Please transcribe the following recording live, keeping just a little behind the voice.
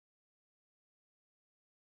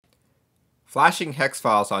Flashing hex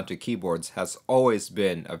files onto keyboards has always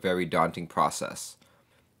been a very daunting process.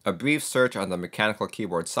 A brief search on the mechanical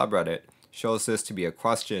keyboard subreddit shows this to be a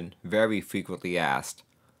question very frequently asked.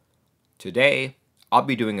 Today, I'll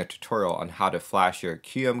be doing a tutorial on how to flash your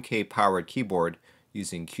QMK powered keyboard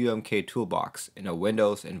using QMK Toolbox in a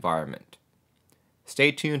Windows environment.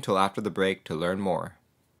 Stay tuned till after the break to learn more.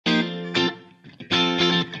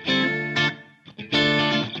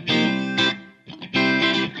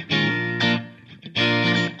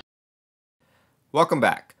 Welcome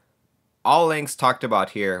back. All links talked about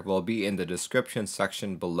here will be in the description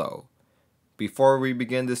section below. Before we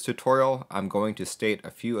begin this tutorial, I'm going to state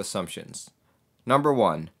a few assumptions. Number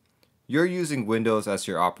 1, you're using Windows as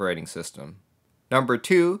your operating system. Number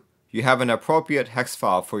 2, you have an appropriate hex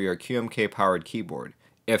file for your QMK powered keyboard.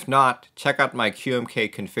 If not, check out my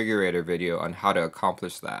QMK configurator video on how to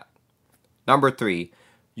accomplish that. Number 3,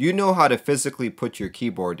 you know how to physically put your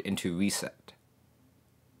keyboard into reset.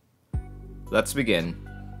 Let's begin.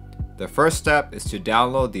 The first step is to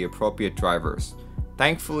download the appropriate drivers.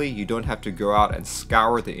 Thankfully, you don't have to go out and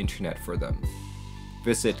scour the internet for them.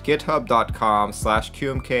 Visit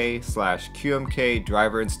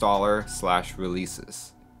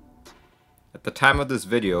github.com/qmk/qmkdriverinstaller/releases. At the time of this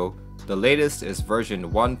video, the latest is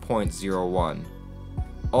version 1.01.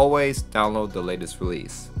 Always download the latest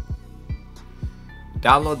release.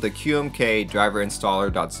 Download the QMK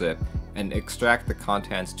driverinstaller.zip and extract the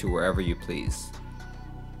contents to wherever you please.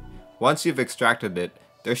 Once you've extracted it,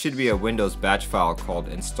 there should be a Windows batch file called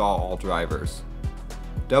Install All Drivers.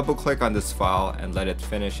 Double-click on this file and let it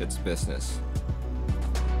finish its business.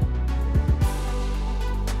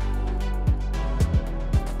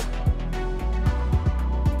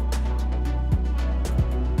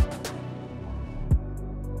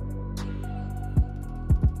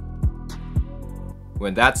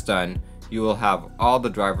 When that's done, you will have all the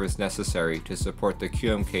drivers necessary to support the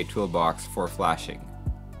QMK Toolbox for flashing.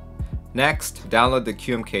 Next, download the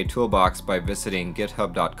QMK Toolbox by visiting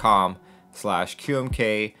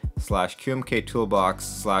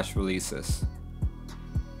github.com/qmk/qmktoolbox/releases.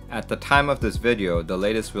 At the time of this video, the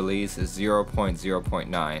latest release is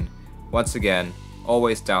 0.0.9. Once again,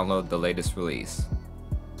 always download the latest release.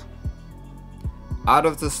 Out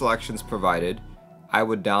of the selections provided, I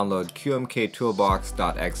would download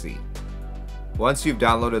qmktoolbox.exe. Once you've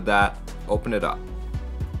downloaded that, open it up.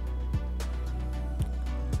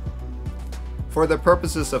 For the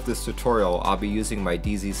purposes of this tutorial, I'll be using my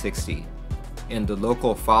DZ60. In the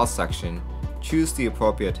local file section, choose the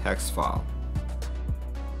appropriate hex file.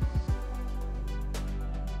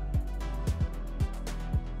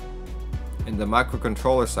 In the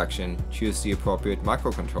microcontroller section, choose the appropriate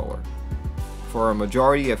microcontroller. For a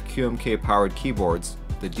majority of QMK powered keyboards,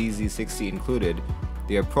 the DZ60 included,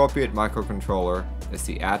 the appropriate microcontroller is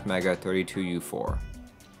the ATmega 32U4.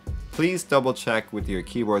 Please double check with your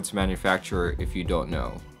keyboard's manufacturer if you don't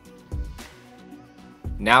know.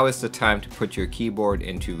 Now is the time to put your keyboard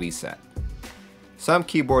into reset. Some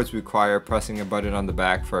keyboards require pressing a button on the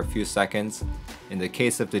back for a few seconds. In the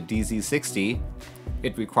case of the DZ60,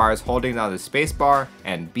 it requires holding down the spacebar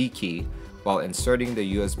and B key while inserting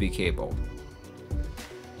the USB cable.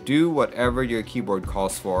 Do whatever your keyboard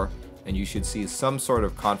calls for, and you should see some sort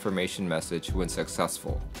of confirmation message when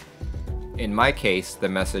successful. In my case, the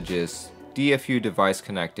message is DFU device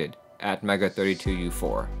connected ATmega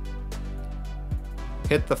 32U4.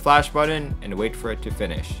 Hit the flash button and wait for it to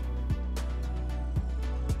finish.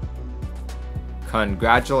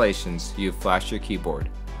 Congratulations, you've flashed your keyboard.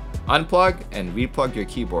 Unplug and replug your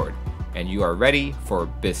keyboard, and you are ready for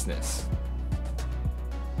business.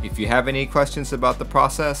 If you have any questions about the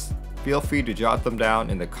process, feel free to jot them down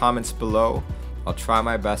in the comments below. I'll try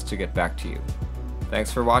my best to get back to you.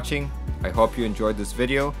 Thanks for watching. I hope you enjoyed this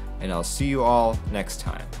video, and I'll see you all next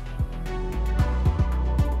time.